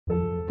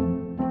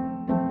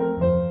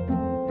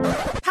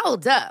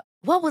Hold up.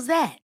 What was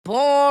that?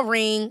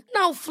 Boring.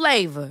 No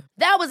flavor.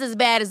 That was as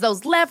bad as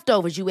those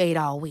leftovers you ate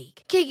all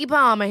week. Keke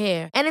Palmer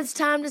here, and it's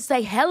time to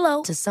say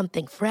hello to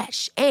something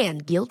fresh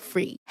and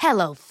guilt-free.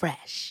 Hello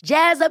Fresh.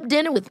 Jazz up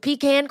dinner with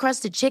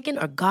pecan-crusted chicken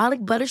or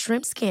garlic butter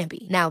shrimp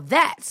scampi. Now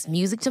that's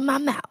music to my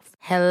mouth.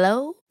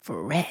 Hello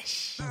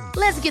Fresh.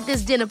 Let's get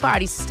this dinner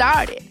party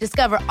started.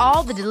 Discover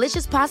all the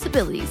delicious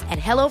possibilities at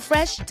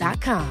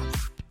hellofresh.com.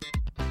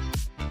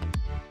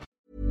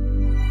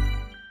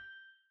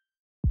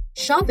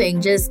 Shopping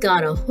just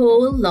got a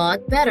whole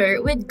lot better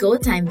with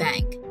GoTime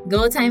Bank.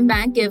 GoTime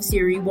Bank gives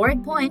you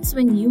reward points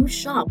when you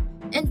shop,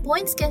 and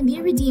points can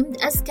be redeemed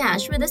as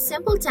cash with a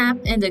simple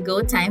tap in the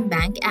GoTime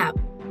Bank app.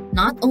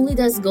 Not only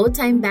does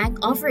GoTime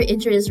Bank offer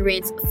interest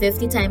rates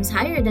 50 times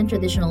higher than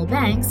traditional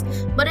banks,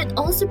 but it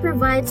also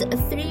provides 3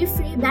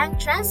 free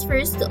bank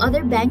transfers to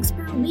other banks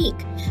per week.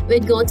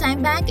 With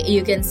GoTime Bank,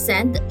 you can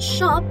send,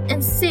 shop,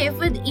 and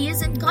save with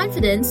ease and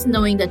confidence,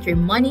 knowing that your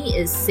money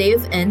is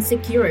safe and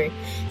secure.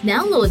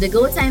 Download the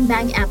GoTime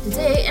Bank app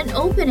today and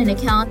open an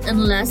account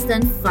in less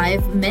than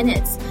 5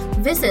 minutes.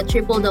 Visit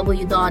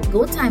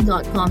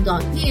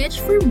www.gotime.com.ph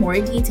for more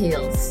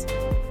details.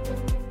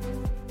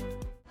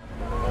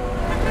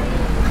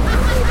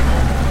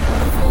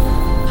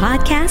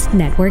 Podcast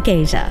Network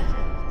Asia.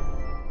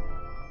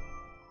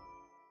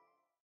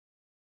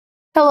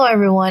 Hello,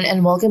 everyone,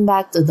 and welcome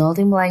back to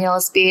Adulting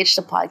Millennials PH,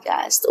 the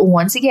podcast.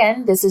 Once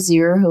again, this is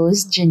your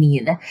host,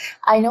 Janine.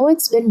 I know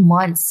it's been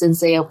months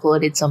since I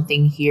uploaded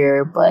something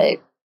here,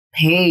 but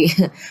hey,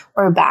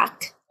 we're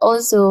back.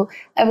 Also,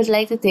 I would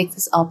like to take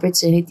this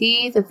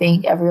opportunity to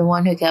thank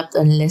everyone who kept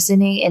on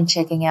listening and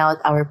checking out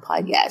our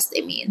podcast.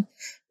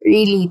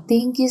 Really,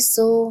 thank you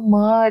so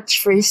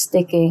much for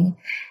sticking.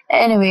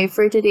 Anyway,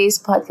 for today's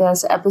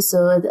podcast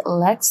episode,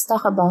 let's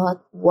talk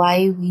about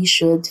why we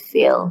should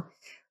fail.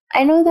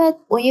 I know that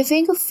when you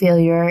think of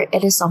failure,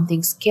 it is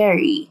something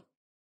scary.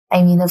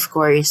 Of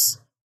course,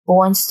 who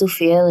wants to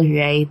fail,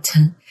 right?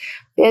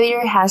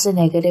 Failure has a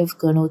negative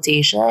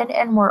connotation,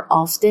 and more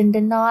often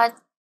than not,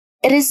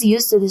 it is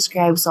used to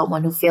describe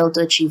someone who failed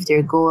to achieve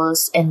their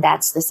goals, and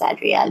that's the sad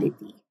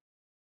reality.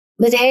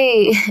 But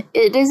hey,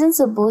 it isn't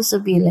supposed to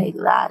be like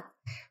that.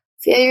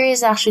 Failure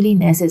is actually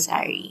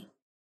necessary.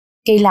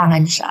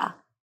 Kailangan siya.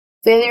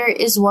 Failure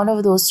is one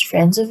of those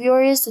friends of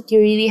yours that you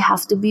really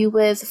have to be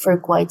with for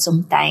quite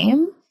some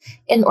time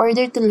in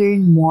order to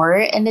learn more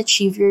and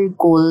achieve your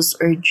goals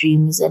or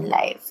dreams in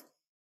life.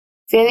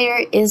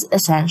 Failure is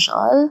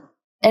essential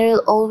and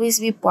will always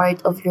be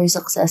part of your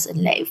success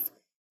in life.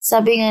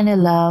 Sabi nga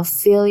nila,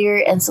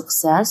 failure and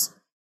success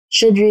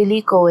should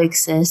really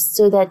coexist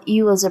so that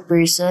you as a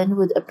person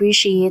would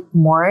appreciate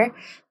more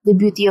the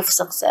beauty of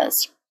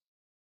success.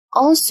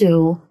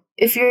 Also,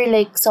 if you're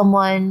like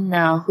someone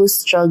who's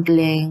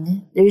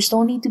struggling, there's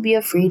no need to be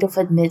afraid of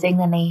admitting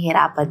na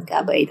nahihirapan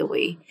ka, by the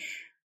way.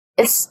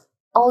 It's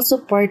also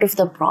part of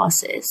the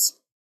process.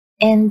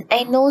 And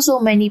I know so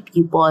many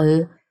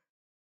people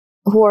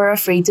who are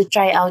afraid to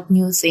try out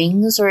new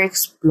things or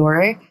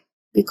explore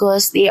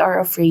because they are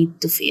afraid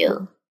to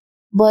fail.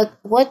 But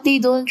what they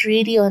don't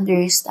really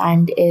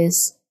understand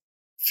is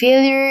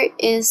failure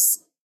is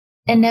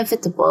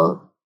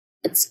inevitable.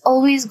 It's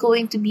always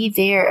going to be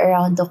there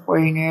around the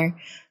corner.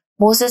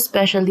 Most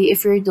especially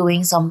if you're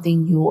doing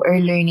something new or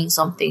learning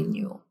something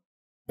new.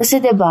 Kasi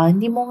diba,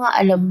 hindi mo nga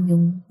alam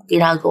yung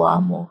ginagawa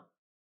mo.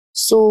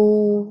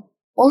 So,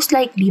 most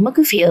likely,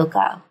 mag-fail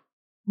ka.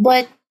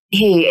 But,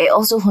 hey, I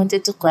also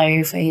wanted to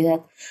clarify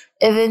that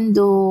even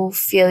though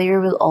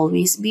failure will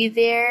always be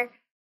there,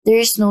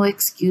 there's no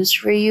excuse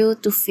for you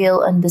to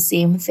fail on the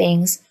same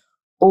things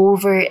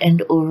over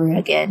and over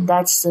again.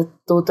 That's a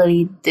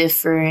totally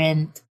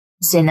different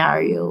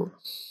scenario.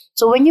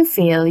 So when you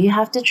fail, you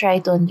have to try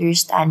to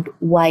understand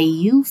why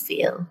you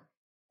fail.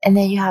 And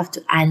then you have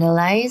to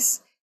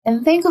analyze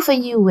and think of a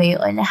new way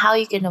on how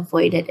you can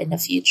avoid it in the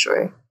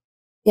future.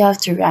 You have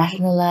to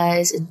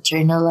rationalize,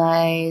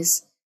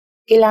 internalize.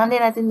 Kailangan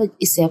din natin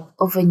mag-isip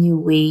of a new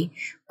way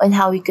on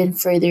how we can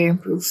further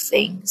improve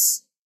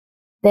things.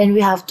 Then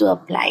we have to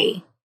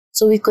apply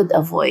so we could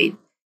avoid.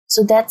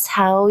 So that's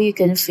how you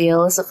can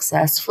fail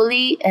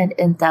successfully and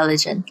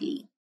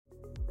intelligently.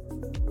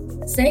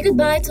 Say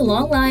goodbye to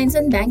long lines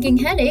and banking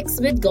headaches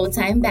with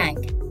GoTime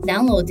Bank.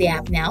 Download the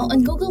app now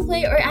on Google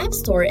Play or App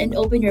Store and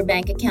open your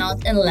bank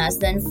account in less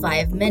than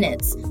 5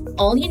 minutes.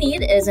 All you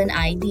need is an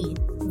ID.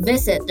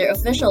 Visit their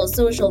official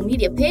social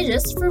media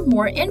pages for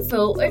more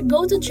info or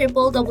go to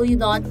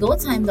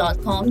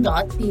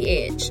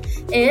www.gotime.com.ph.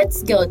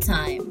 It's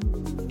GoTime.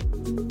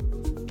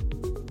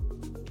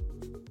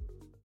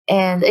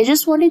 And I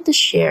just wanted to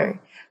share.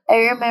 I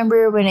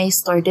remember when I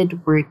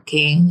started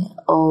working,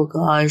 oh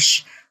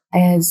gosh, I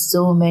had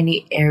so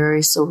many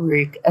errors sa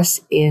work, as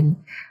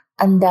in,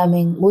 ang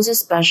daming, most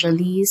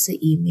especially sa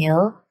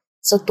email,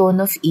 sa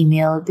tone of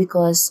email,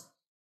 because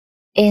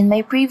in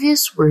my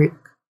previous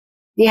work,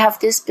 they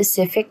have this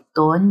specific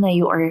tone na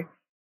you are,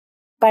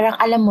 parang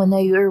alam mo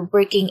na you're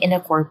working in a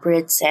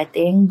corporate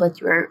setting,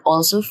 but you're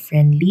also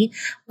friendly,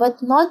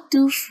 but not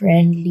too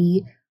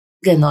friendly,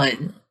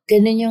 ganon.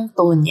 Ganon yung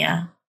tone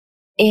niya.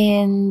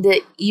 And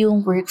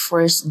yung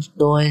workforce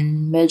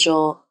doon,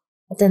 medyo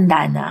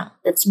matanda na.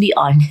 Let's be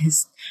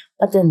honest.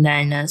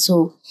 Matanda na.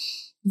 So,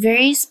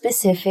 very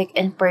specific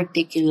and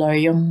particular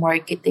yung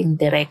marketing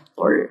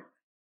director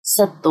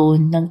sa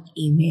tone ng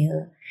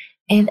email.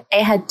 And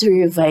I had to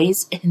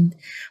revise and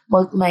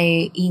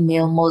my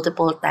email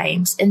multiple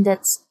times. And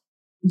that's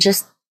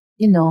just,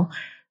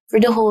 for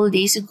the whole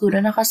day, siguro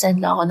nakasend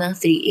lang ako ng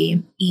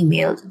 3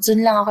 email.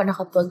 Doon lang ako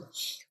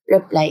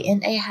nakapag-reply.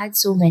 And I had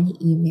so many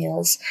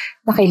emails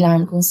na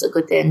kailangan kong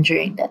sagutin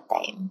during that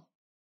time.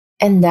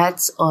 And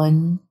that's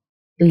on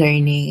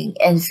learning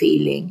and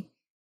failing.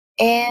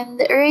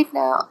 And right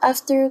now,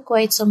 after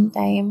quite some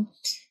time,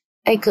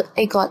 I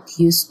got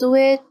used to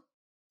it.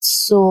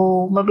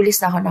 So,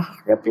 mabilis na ako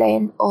nakaka-reply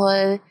and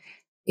all.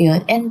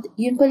 Yun. And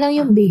yun pa lang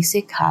yung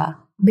basic ha.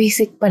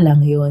 Basic pa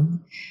lang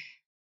yun.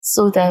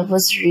 So, that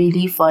was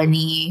really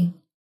funny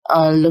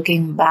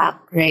looking back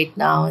right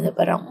now. Na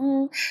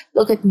parang,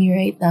 look at me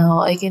right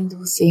now. I can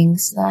do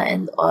things na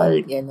and all.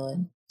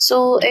 Ganun.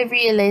 So, I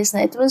realized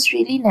na it was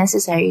really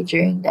necessary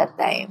during that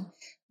time.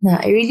 Na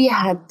I really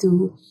had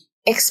to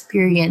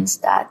experience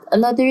that.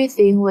 Another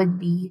thing would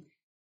be,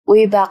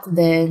 way back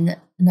then,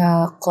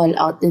 na call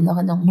out din ako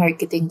ng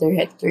marketing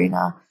director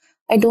na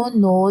I don't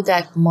know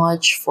that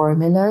much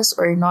formulas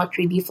or not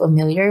really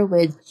familiar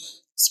with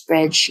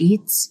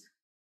spreadsheets.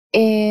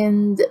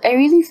 And I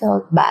really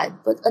felt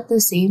bad. But at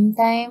the same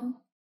time,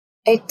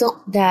 I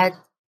took that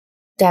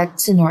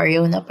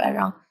scenario na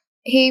parang,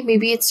 hey,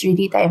 maybe it's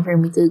really time for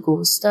me to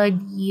go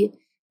study.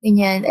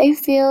 Ganyan. I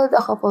failed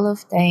a couple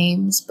of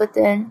times, but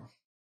then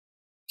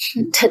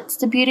that's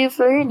the beauty of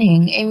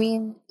learning. I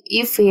mean,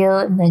 you fail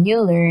and then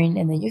you learn,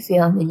 and then you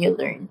fail and then you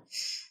learn.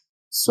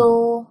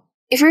 So,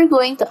 if you're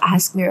going to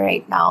ask me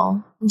right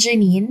now,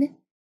 Janine,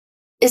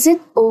 is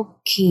it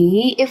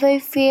okay if I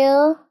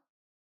fail?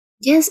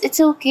 Yes, it's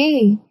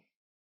okay.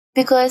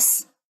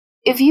 Because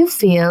if you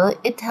fail,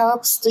 it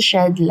helps to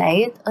shed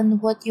light on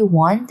what you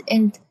want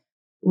and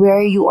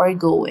where you are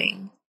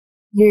going.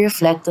 You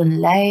reflect on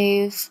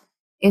life,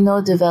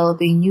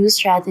 developing new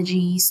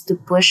strategies to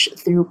push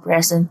through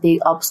present-day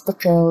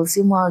obstacles,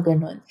 yung mga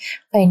ganun.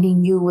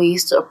 Finding new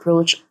ways to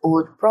approach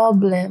old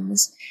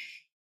problems.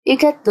 You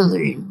get to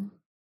learn.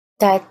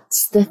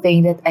 That's the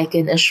thing that I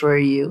can assure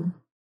you.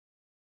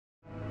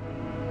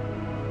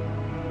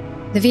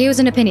 The views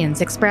and opinions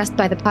expressed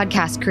by the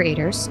podcast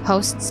creators,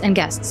 hosts, and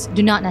guests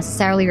do not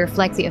necessarily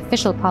reflect the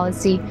official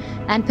policy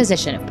and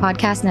position of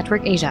Podcast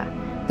Network Asia,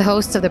 the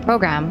hosts of the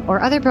program,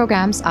 or other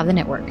programs of the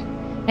network.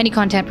 Any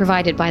content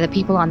provided by the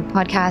people on the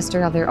podcast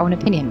are of their own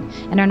opinion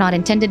and are not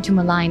intended to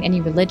malign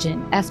any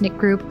religion, ethnic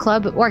group,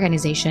 club,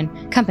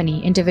 organization,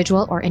 company,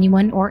 individual, or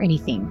anyone or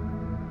anything.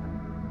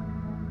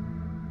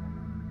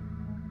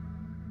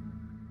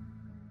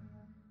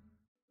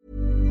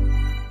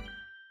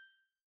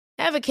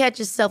 Ever catch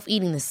yourself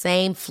eating the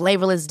same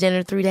flavorless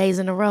dinner 3 days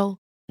in a row?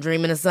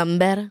 Dreaming of something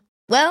better?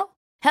 Well,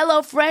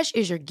 HelloFresh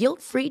is your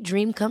guilt-free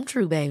dream come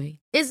true, baby.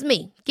 It's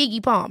me,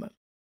 Keke Palmer.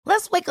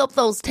 Let's wake up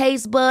those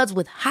taste buds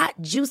with hot,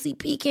 juicy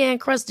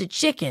pecan-crusted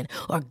chicken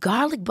or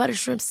garlic butter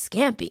shrimp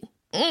scampi.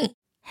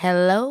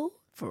 Hello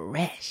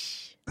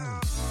Fresh.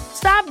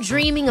 Stop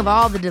dreaming of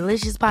all the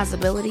delicious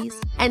possibilities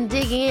and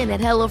dig in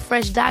at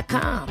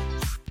HelloFresh.com.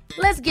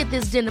 Let's get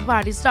this dinner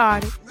party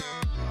started.